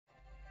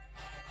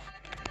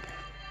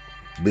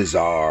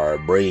Bizarre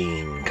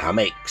Brain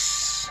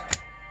Comics.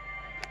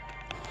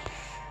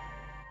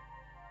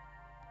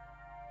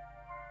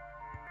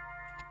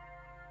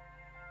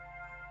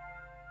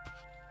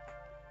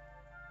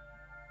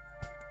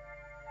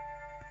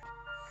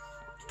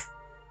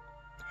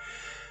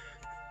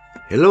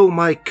 Hello,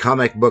 my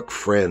comic book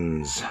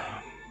friends.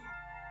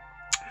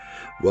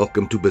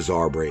 Welcome to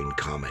Bizarre Brain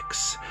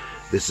Comics.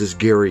 This is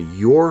Gary,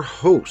 your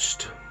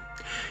host.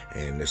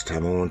 And this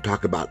time I want to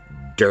talk about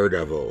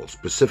Daredevil,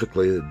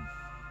 specifically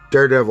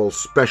Daredevil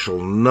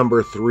Special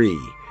number 3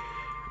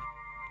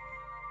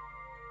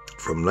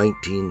 from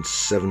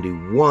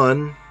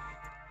 1971.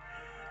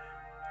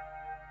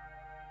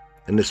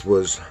 And this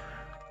was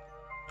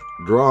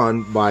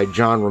drawn by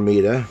John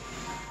Romita,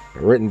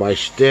 written by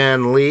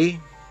Stan Lee.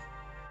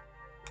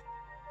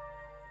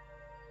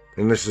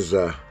 And this is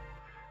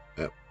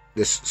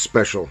this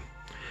special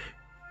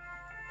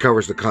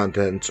covers the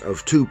contents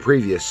of 2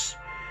 previous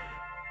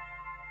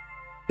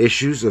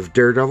issues of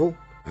Daredevil.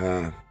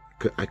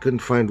 I couldn't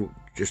find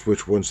just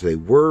which ones they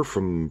were,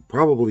 from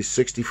probably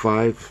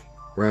 65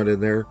 around in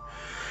there.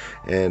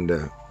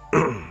 And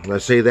I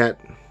say that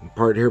in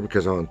part here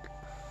because while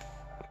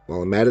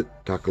I'm at it,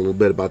 talk a little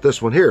bit about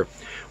this one here,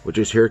 which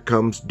is Here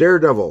Comes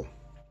Daredevil,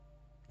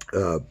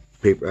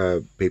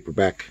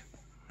 paperback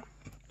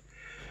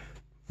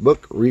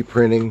book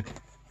reprinting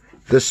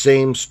the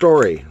same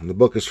story. And the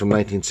book is from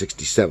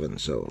 1967,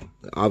 so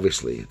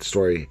obviously the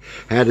story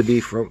had to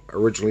be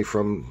originally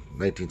from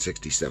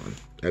 1967,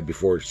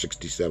 before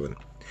 67.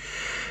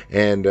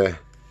 And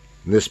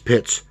this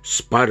pits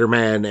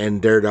Spider-Man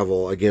and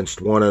Daredevil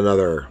against one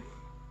another.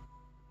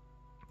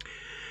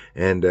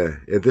 And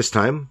at this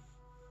time,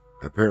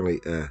 apparently,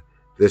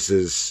 this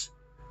is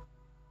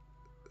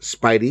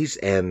Spidey's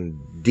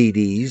and Dee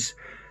Dee's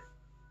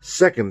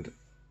second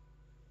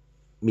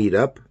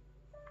meetup.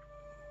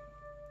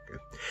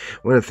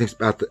 One of the things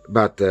about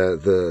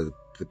the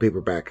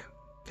paperback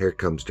Here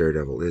Comes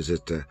Daredevil is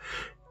it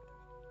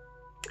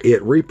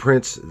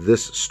reprints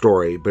this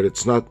story, but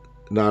it's not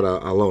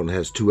alone. It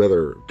has 2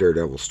 other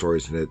Daredevil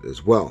stories in it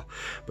as well.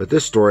 But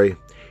this story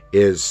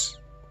is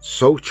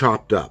so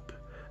chopped up,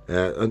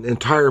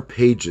 entire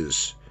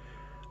pages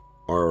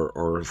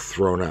are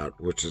thrown out,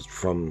 which is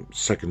from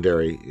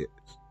secondary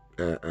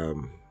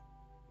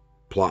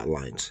plot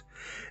lines,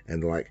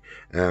 and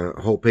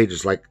whole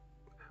pages. Like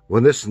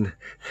when this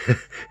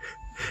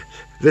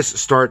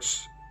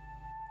starts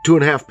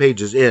 2.5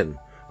 pages in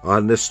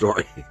on this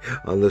story,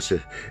 on this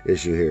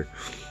issue here.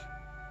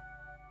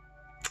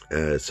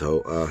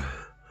 So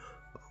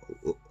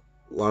a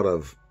lot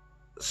of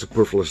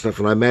superfluous stuff,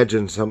 and I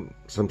imagine some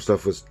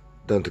stuff was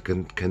done to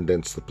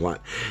condense the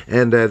plot.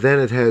 And then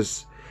it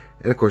has,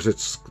 and of course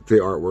it's the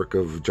artwork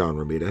of John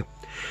Romita,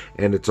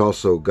 and it's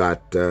also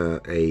got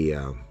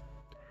a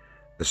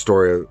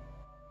story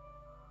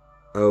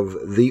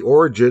of the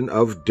origin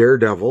of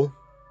Daredevil,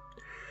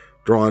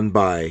 drawn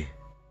by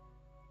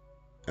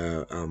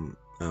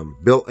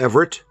Bill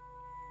Everett,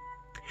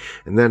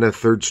 and then a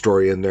 3rd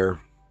story in there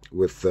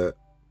with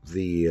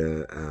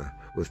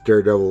with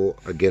Daredevil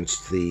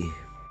against the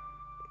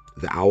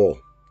Owl,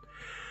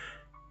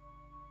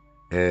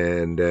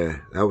 and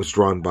that was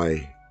drawn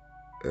by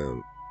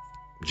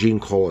Gene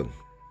Colan.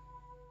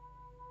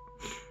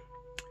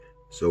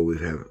 So we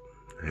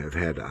have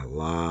had a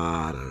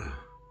lot of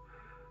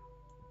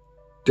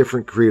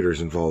different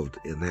creators involved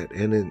in that,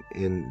 and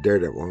in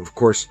Daredevil. And of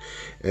course,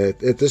 at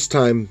this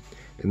time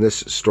in this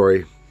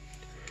story,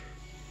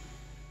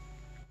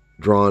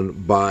 drawn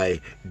by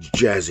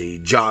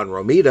Jazzy John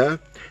Romita.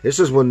 This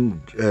is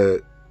when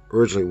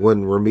originally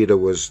when Romita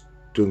was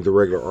doing the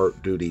regular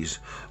art duties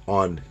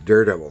on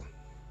Daredevil,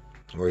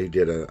 where he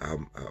did a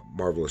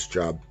marvelous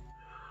job.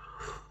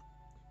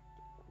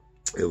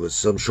 It was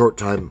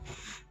sometime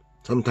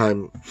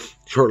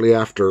shortly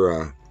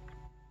after,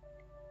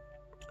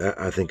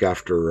 I think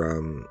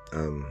after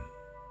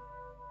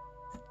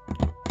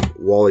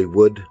Wally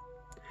Wood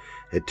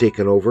had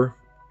taken over,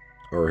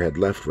 or had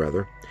left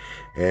rather,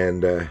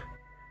 and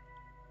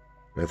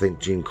I think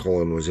Gene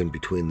Colan was in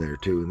between there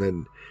too.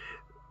 And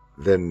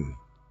then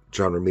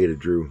John Romita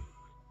drew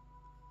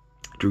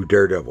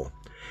Daredevil,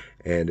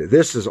 and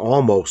this is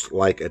almost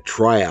like a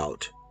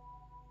tryout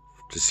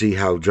to see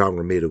how John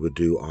Romita would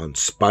do on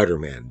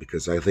Spider-Man,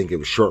 because I think it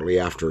was shortly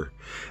after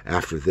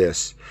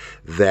this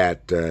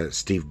that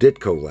Steve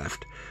Ditko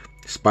left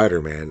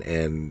Spider-Man,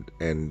 and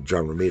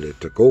John Romita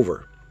took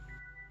over.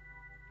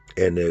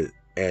 And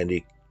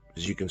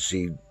as you can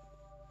see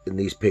in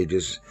these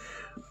pages,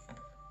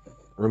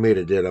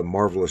 Romita did a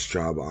marvelous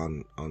job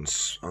on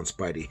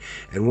Spidey.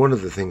 And one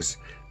of the things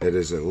that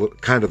is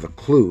kind of a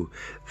clue,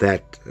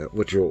 that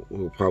which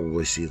we'll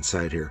probably see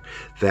inside here,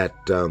 that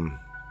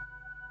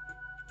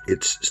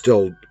it's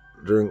still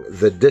during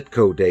the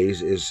Ditko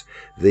days, is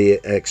the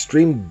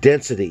extreme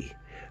density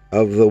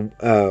of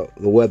the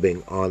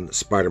webbing on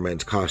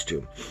Spider-Man's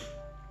costume.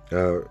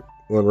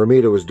 When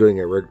Romita was doing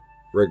it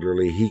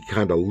regularly, he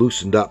kind of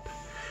loosened up.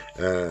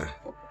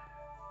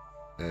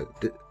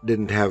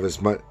 Didn't have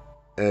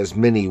as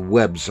many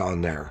webs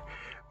on there,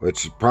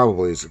 which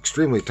probably is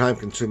extremely time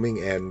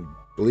consuming, and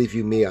believe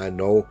you me, I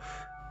know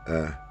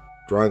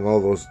drawing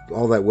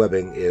all that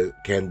webbing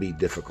can be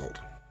difficult.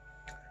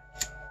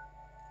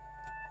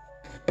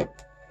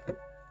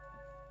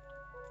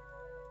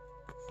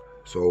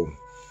 So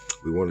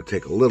we want to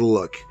take a little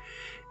look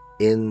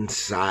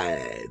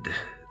inside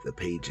the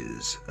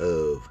pages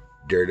of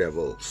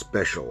Daredevil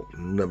Special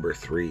number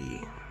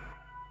 3.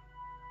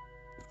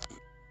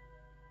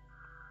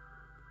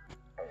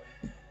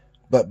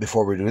 But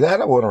before we do that,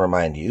 I want to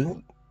remind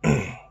you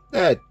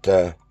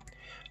that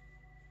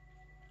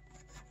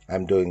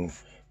I'm doing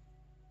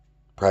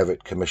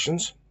private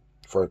commissions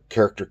for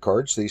character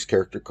cards. These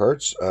character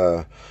cards,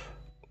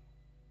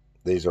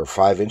 these are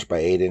 5-inch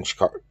by 8-inch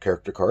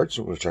character cards,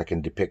 which I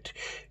can depict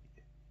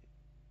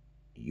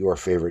your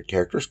favorite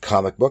characters,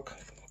 comic book,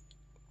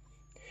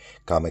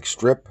 comic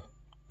strip,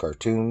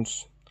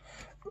 cartoons,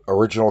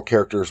 original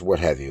characters, what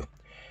have you,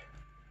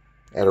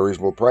 at a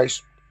reasonable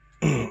price.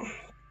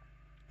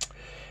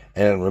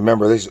 And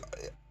remember, these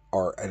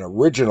are an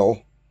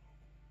original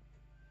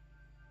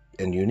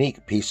and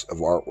unique piece of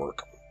artwork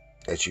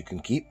that you can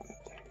keep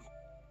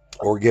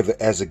or give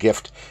as a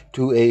gift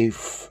to a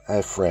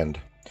friend.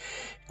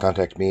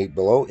 Contact me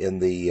below in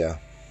the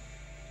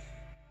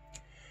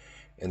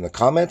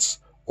comments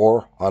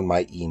or on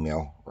my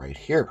email right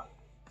here.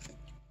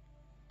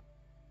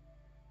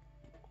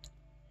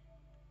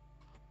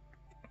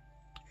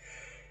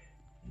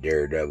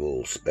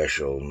 Daredevil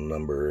Special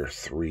number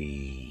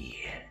 3.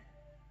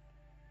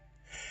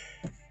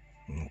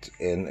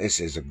 And this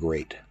is a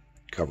great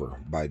cover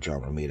by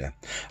John Romita.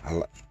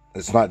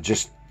 It's not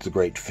just the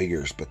great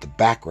figures, but the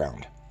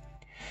background.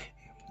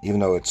 Even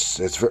though it's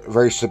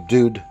very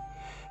subdued,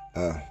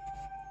 the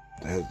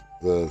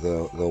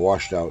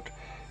washed out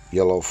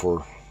yellow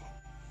for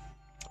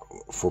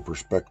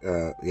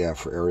perspective,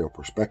 for aerial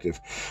perspective.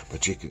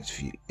 But you can,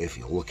 if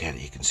you look at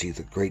it, you can see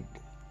the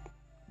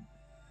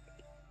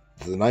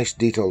nice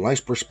detail, nice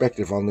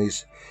perspective on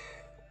these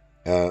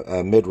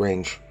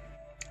mid-range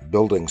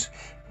buildings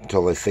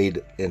until they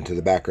fade into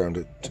the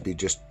background to be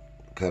just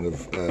kind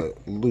of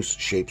loose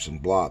shapes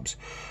and blobs.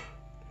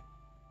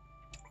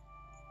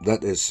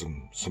 That is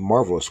some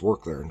marvelous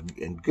work there,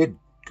 and good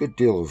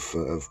deal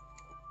of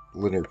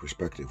linear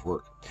perspective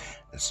work.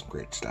 That's some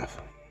great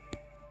stuff.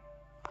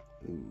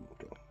 Ooh.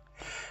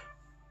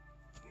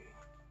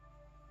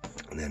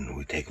 And then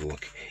we take a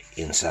look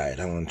inside.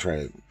 I want to try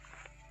to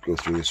go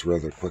through this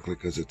rather quickly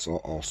because it's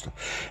all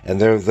stuff. And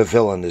there, the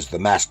villain is the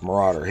Masked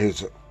Marauder.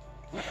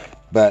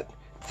 But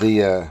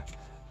the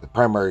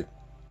primary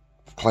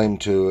claim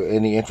to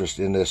any interest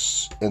in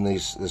this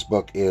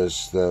book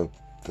is the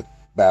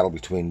battle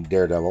between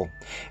Daredevil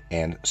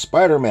and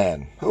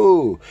Spider-Man.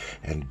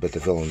 But the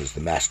villain is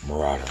the Masked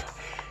Marauder.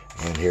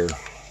 And here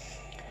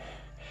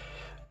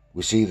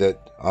we see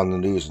that on the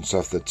news and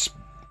stuff that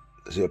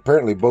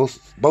apparently both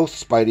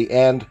Spidey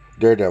and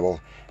Daredevil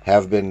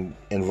have been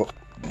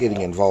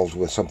getting involved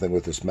with something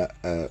with this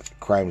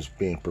crimes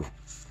being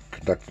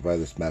conducted by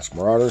this Masked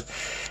Marauder,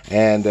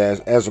 and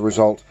as a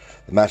result,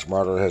 the Masked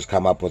Marauder has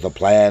come up with a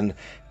plan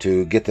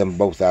to get them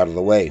both out of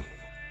the way.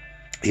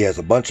 He has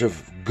a bunch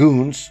of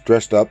goons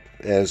dressed up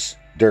as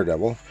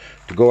Daredevil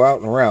to go out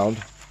and around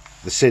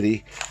the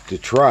city to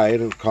try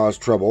to cause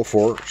trouble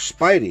for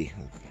Spidey.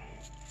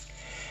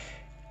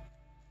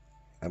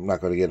 I'm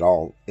not going to get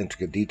all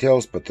intricate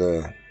details, but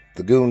the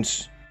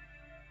goons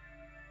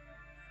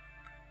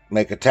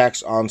make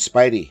attacks on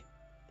Spidey.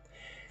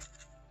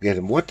 Get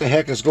him. What the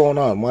heck is going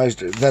on? Why is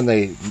then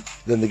they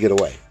get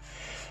away?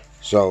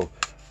 So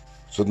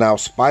now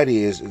Spidey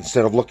is,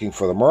 instead of looking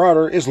for the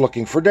Marauder, is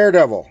looking for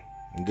Daredevil,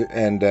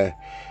 and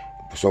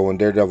so when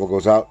Daredevil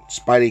goes out,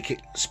 Spidey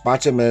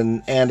spots him,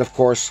 and of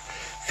course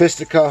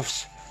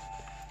fisticuffs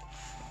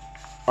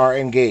are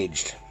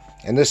engaged,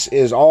 and this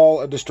is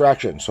all a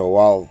distraction. So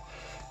while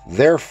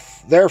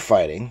they're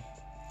fighting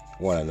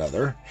one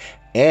another,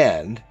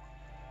 and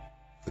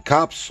the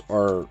cops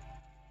are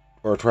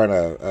trying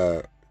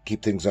to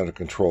keep things under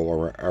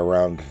control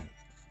around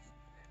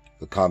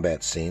the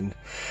combat scene,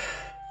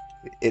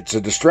 it's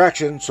a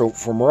distraction. So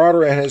for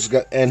Marauder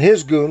and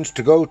his goons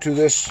to go to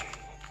this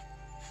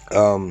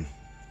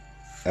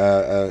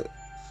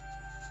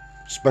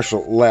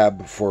special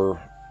lab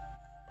for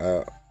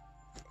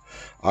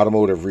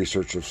automotive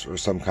research of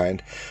some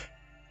kind,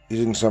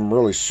 using some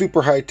really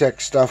super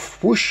high-tech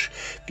stuff. Whoosh,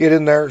 get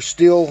in there,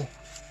 steal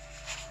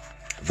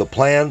the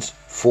plans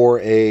for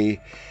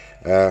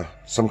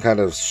some kind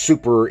of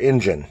super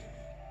engine,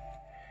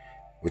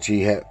 which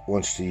he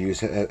wants to use,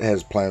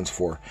 has plans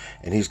for,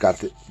 and he's got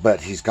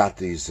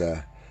these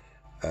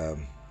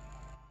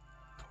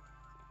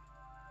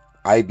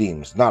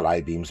I-beams, not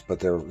I-beams,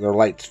 but they're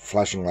lights,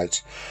 flashing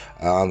lights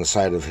on the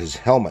side of his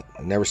helmet.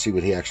 I never see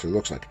what he actually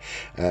looks like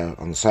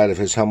on the side of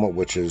his helmet,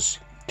 which is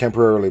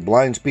temporarily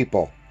blinds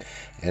people,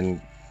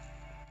 and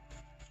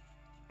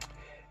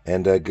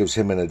gives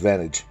him an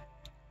advantage.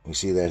 We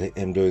see that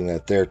him doing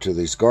that there to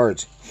these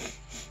guards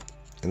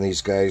and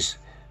these guys.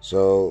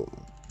 So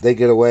they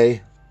get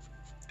away.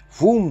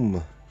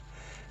 Boom!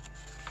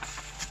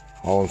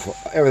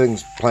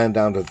 Everything's planned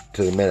down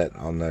to the minute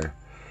on their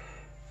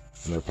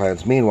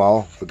plans.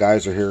 Meanwhile, the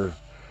guys are here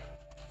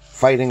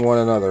fighting one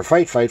another.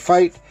 Fight, fight,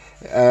 fight.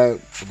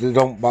 They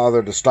don't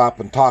bother to stop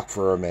and talk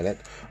for a minute.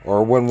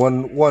 Or when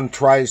one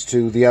tries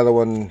to, the other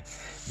one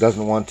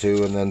doesn't want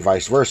to, and then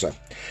vice versa.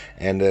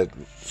 And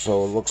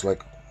so it looks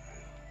like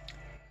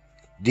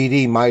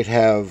DD might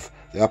have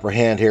the upper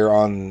hand here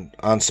on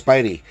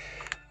Spidey.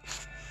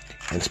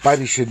 And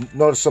Spidey should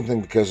notice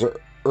something, because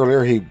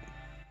earlier he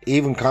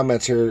even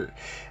comments here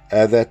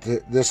that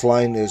this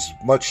line is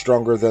much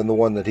stronger than the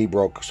one that he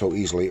broke so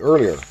easily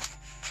earlier.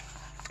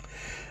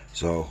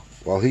 So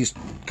while he's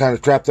kind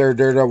of trapped there,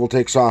 Daredevil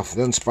takes off.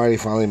 Then Spidey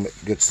finally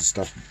gets the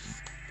stuff,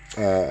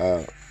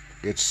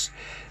 gets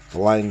the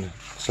line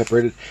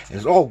separated. And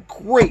it's all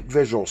great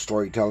visual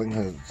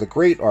storytelling, the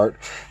great art,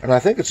 and I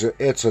think it's an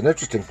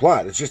interesting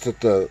plot. It's just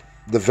that the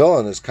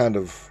villain is kind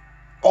of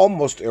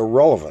almost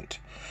irrelevant,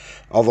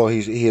 although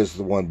he is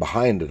the one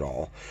behind it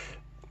all.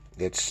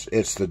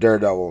 It's the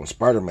Daredevil and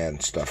Spider-Man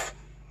stuff,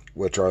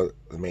 which are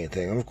the main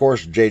thing. And of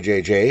course,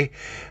 JJJ,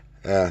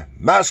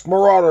 Masked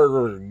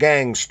Marauder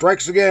gang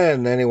strikes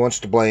again, and he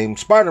wants to blame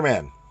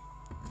Spider-Man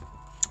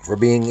for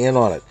being in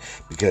on it,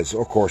 because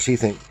of course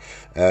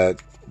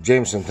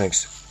Jameson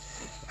thinks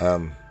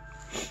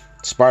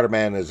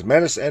Spider-Man is a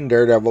menace and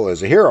Daredevil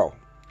is a hero.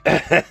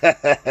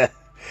 Okay.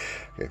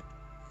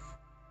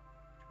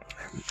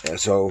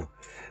 So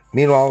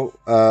meanwhile,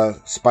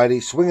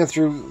 Spidey swinging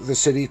through the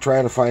city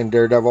trying to find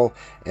Daredevil,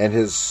 and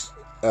his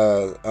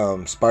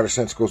spider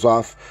sense goes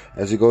off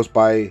as he goes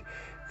by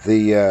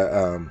the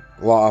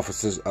law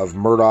offices of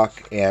Murdoch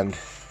and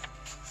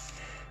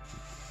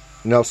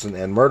Nelson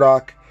and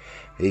Murdoch.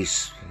 And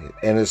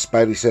his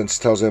Spidey sense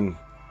tells him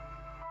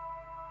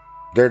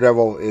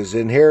Daredevil is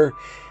in here.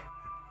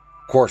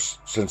 Of course,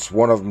 since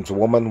one of them's a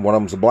woman, one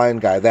of them's a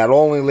blind guy, that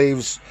only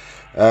leaves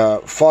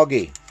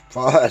Foggy.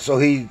 So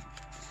he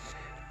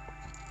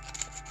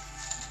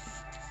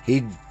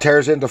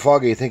tears into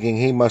Foggy, thinking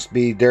he must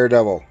be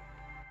Daredevil.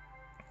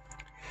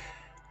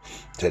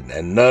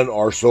 And none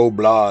are so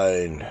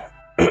blind.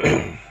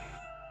 And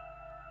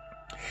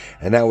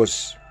that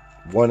was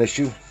one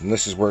issue, and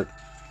this is where it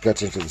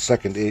gets into the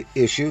second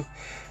issue.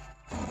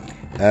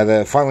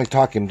 They finally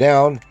talk him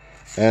down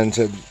and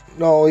said,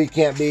 no, he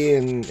can't be,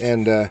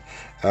 and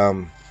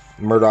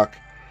Murdoch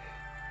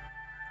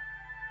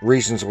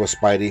reasons with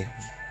Spidey,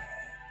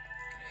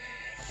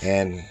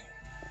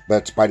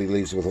 but Spidey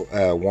leaves with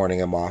warning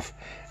him off,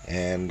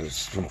 and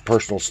some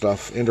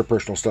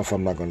interpersonal stuff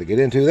I'm not going to get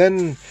into.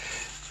 Then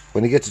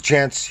when he gets a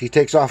chance, he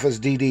takes off his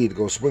DD to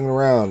go swing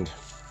around.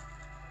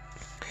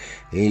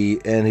 He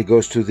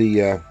goes to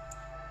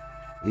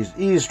he's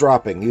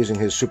eavesdropping using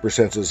his super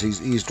senses.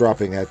 He's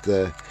eavesdropping at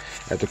the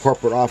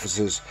corporate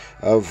offices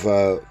of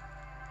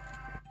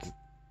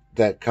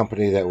that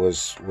company that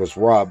was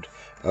robbed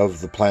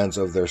of the plans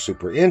of their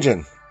super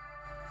engine,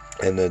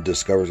 and then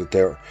discovers that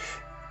the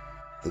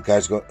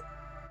guys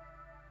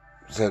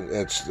said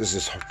this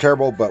is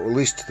terrible, but at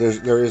least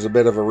there is a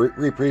bit of a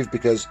reprieve,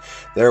 because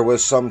there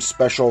was some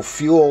special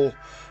fuel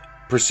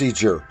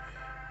procedure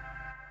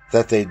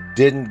that they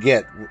didn't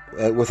get,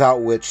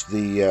 without which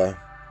the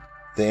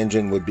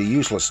engine would be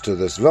useless to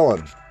this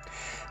villain.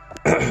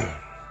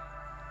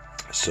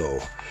 So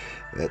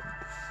that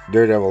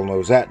Daredevil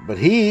knows that, but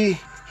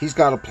he's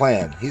got a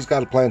plan. He's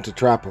got a plan to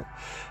trap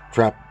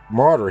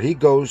Marauder. He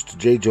goes to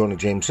J. Jonah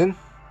Jameson,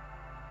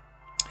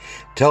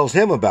 tells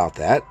him about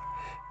that.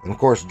 And of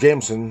course,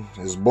 Jameson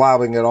is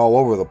blabbing it all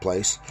over the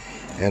place.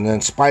 And then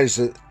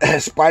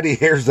Spidey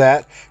hears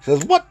that,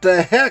 says, "What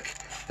the heck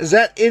is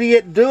that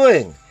idiot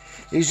doing?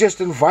 He's just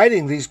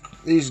inviting these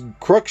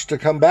crooks to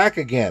come back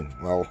again."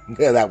 Well,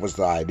 yeah, that was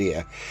the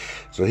idea.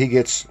 So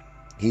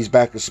he's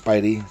back with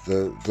Spidey.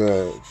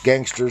 The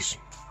gangsters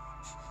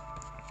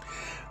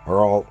are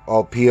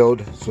all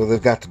PO'd, so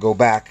they've got to go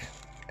back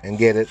and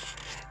get it.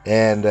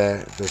 And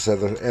this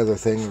other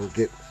thing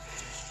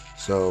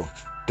so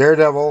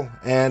Daredevil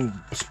and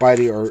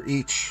Spidey are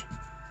each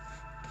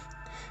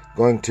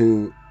going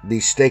to be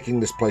staking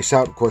this place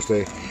out. Of course,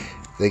 they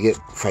get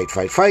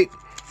fight.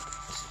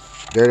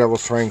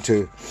 Daredevil's trying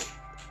to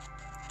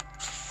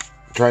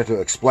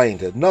explain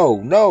to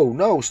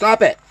no,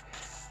 stop it,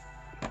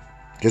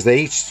 because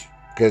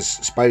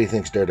Spidey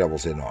thinks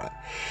Daredevil's in on it.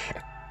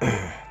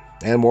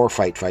 And more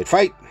fight,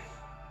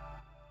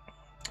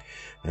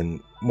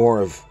 and more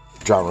of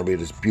John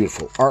Romita's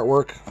beautiful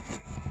artwork.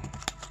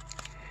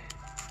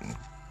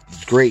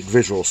 Great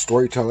visual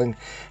storytelling,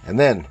 and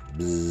then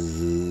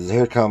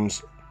here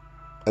comes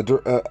a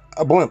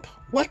blimp.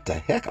 What the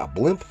heck, a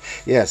blimp?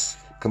 Yes,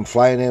 come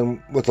flying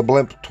in with a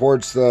blimp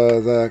towards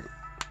that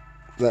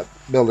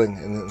building,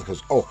 and then it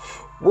goes, oh,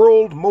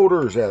 World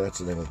Motors. Yeah, that's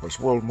the name of the place,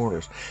 World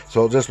Motors.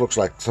 So it just looks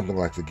like something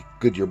like the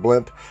Goodyear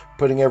blimp,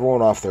 putting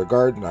everyone off their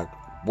guard. Like,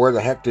 where the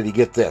heck did he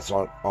get this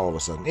all of a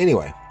sudden?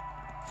 Anyway,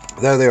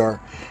 there they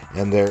are,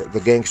 and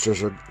the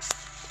gangsters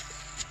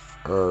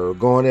are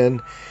going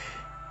in,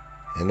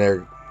 and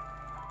they're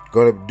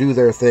going to do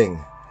their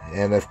thing.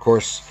 And of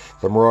course,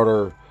 the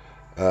Marauder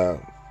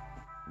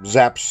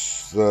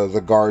zaps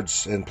the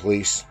guards and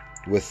police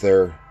with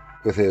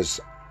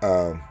his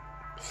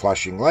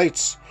flashing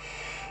lights,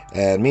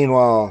 and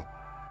meanwhile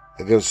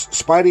it gives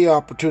Spidey an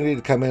opportunity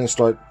to come in and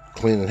start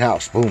cleaning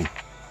house. Boom.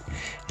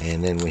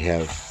 And then we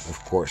have, of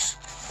course,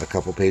 a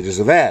couple pages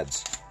of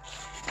ads.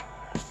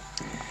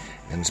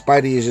 And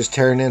Spidey is just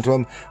tearing into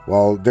him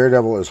while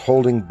Daredevil is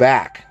holding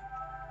back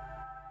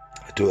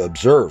to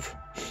observe,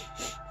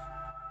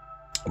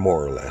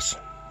 more or less.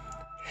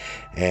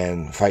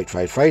 And fight.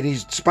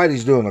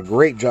 Spidey's doing a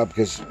great job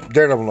because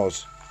Daredevil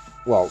knows,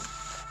 well,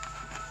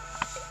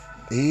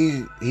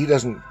 he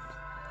doesn't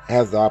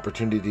have the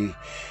opportunity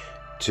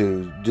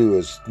to do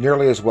as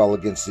nearly as well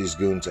against these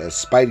goons as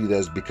Spidey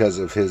does because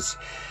of his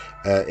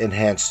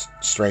enhanced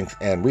strength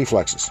and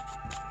reflexes.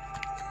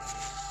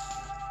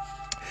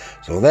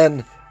 So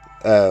then,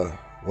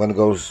 when it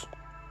goes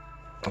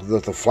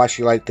with the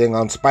flashy light thing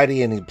on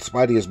Spidey, and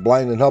Spidey is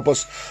blind and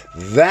helpless,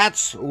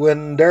 that's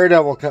when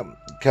Daredevil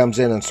comes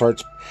in and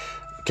starts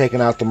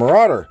taking out the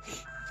Marauder.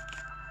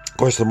 Of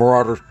course, the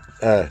Marauder,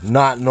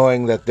 not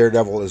knowing that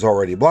Daredevil is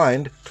already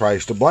blind,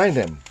 tries to blind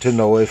him to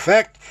no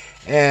effect,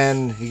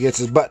 and he gets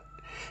his butt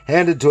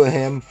handed to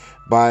him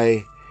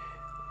by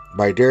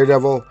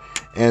Daredevil,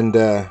 and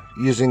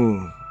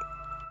using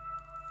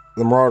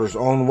the Marauder's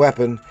own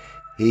weapon,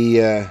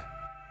 he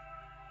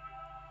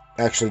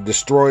actually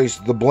destroys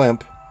the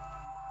blimp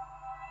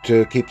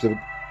to keep the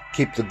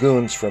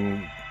goons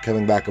from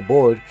getting back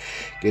aboard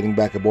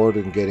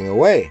and getting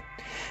away,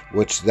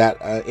 which that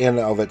in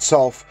of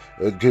itself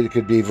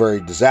could be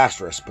very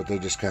disastrous, but they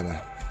just kind of,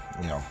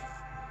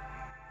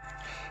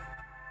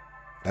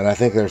 and I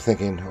think they're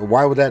thinking,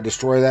 why would that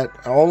destroy that?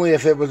 Only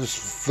if it was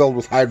filled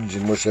with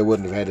hydrogen, which they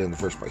wouldn't have had in the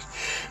first place.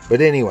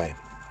 But anyway,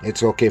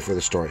 it's okay for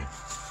the story.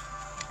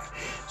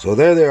 So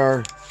there they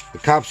are. The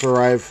cops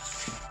arrive,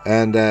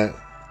 and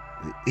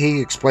he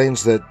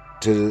explains that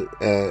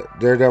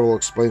Daredevil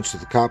explains to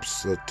the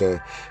cops that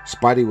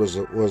Spidey was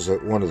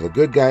one of the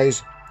good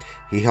guys.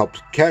 He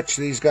helped catch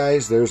these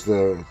guys.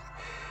 But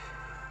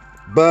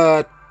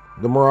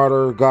the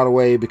Marauder got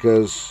away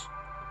because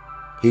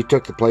he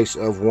took the place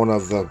of one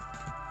of the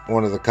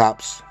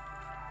cops.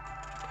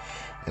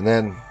 And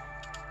then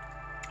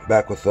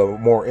back with the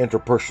more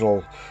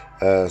interpersonal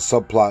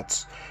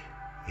subplots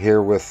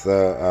here with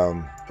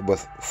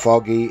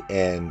Foggy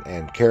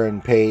and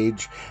Karen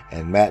Page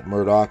and Matt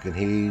Murdock, and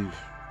he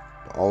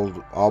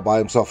all by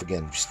himself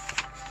again.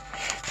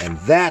 And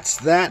that's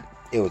that.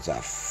 It's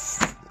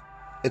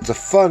a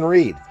fun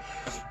read.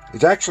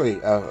 It's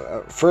actually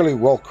a fairly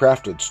well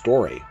crafted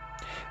story.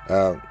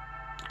 Of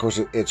course,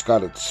 it's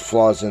got its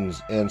flaws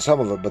in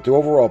some of it, but the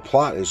overall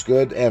plot is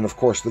good, and of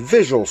course, the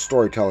visual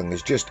storytelling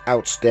is just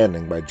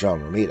outstanding by John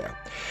Romita.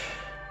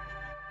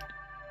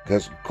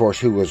 Because, of course,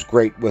 who was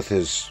great with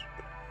has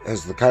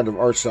the kind of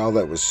art style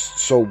that was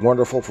so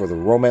wonderful for the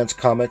romance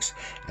comics,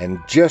 and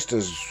just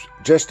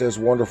as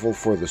wonderful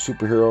for the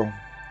superhero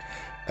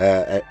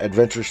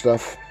adventure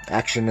stuff,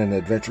 action and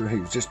adventure.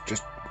 He was just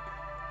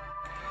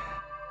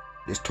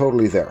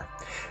totally there.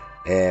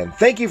 And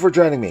thank you for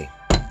joining me.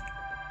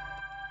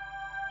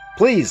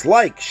 Please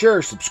like,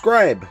 share,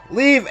 subscribe,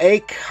 leave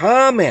a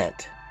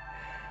comment.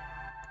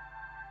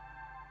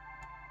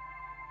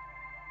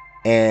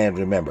 And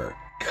remember,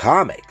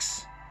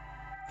 comics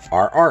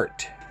are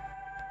art.